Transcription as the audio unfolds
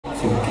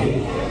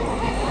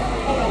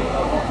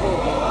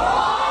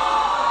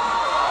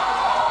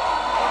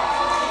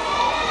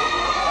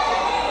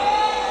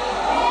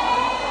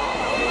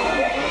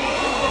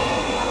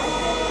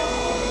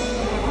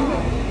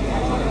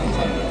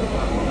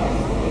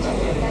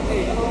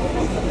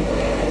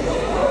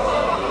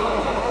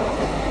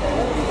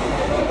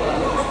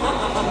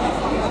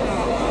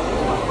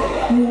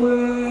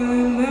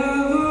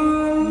Whenever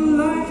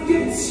life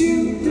gets you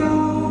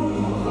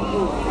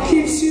down,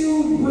 keeps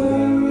you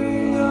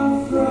wearing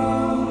a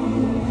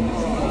frown,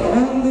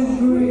 and the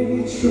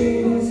gravy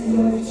train has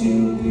left you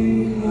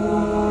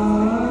behind,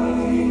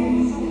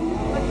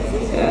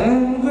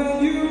 and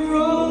when you're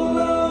all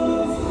out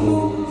of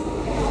hope,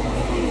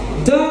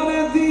 down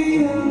at the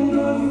end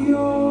of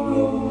your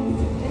rope,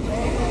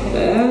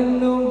 and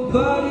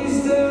nobody's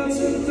there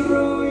to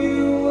throw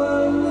you a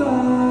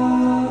line.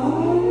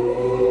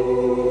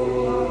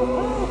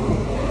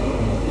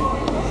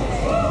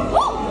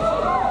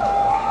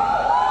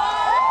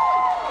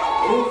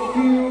 If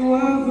you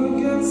ever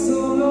get so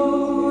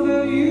low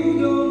that you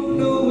don't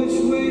know which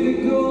way to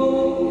go,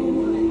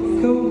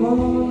 come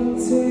on and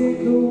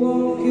take a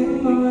walk in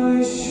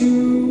my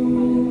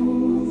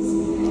shoes.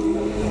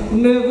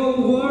 Never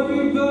worry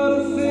about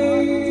a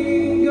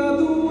thing, got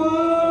the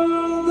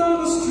world on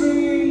a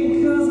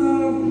string, 'cause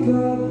I've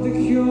got the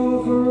cure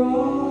for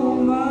all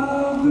my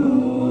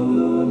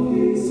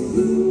blues.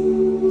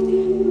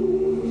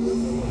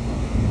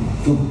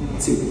 One,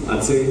 two, I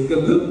take a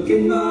look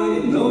at my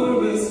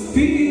enormous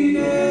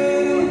penis,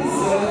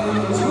 and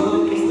the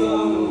troubles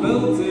start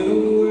melting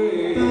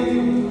away.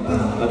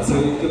 I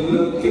take a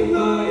look at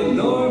my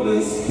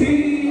enormous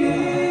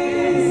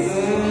penis,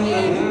 and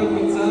I have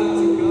no time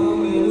to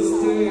come and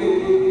stay.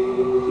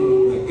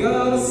 I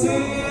gotta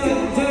sing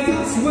and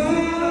dance when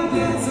I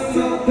dance in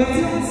my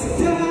pants,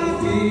 and I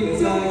feel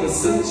it's like a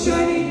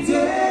sunshiny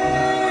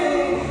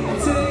day. I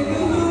take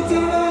a look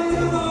at my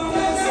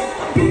enormous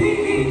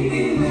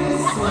penis.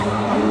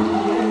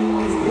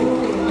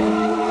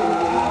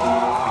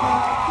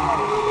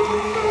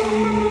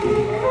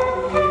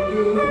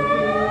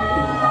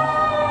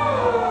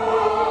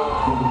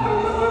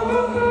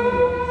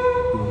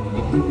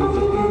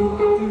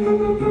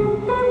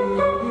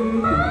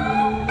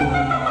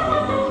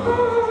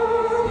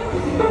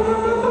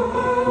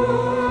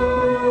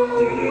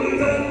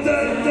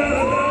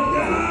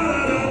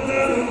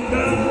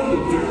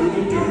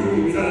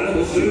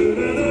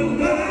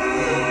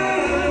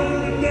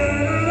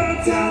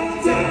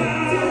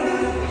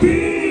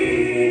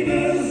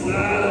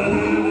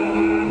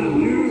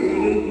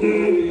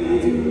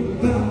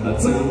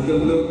 Take a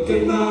look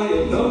at my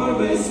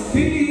enormous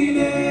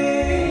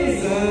penis,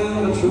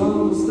 and the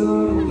troubles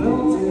start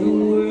melting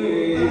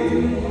away.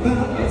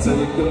 I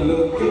take a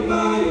look at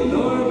my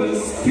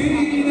enormous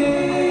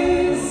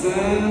penis,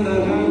 and I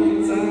have no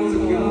time to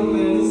come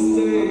and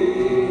stay.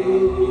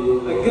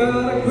 I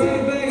got a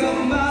great big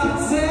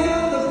amount,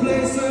 and the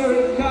place where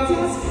it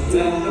counts,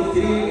 and the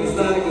feeling's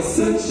like a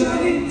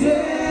sunshiny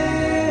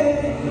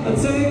day. I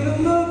take a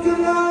look at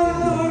my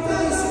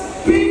enormous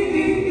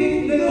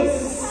penis.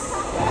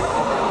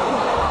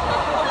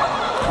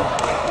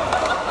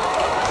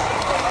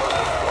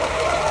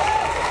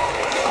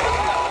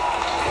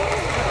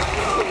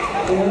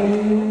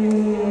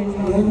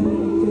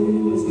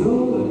 Everything is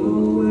going my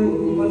way,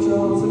 my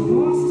child's a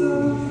monster.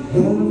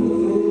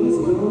 Everything is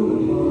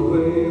going my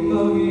way,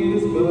 my meat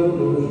is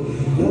buttered.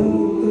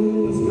 Everything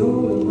is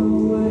going my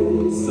way,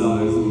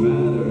 size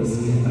matters.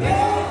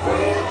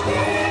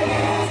 Everything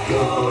is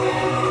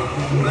going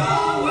my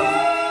way.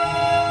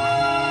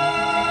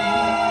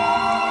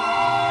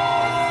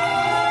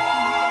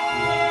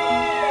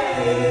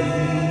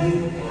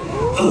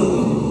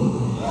 Oh.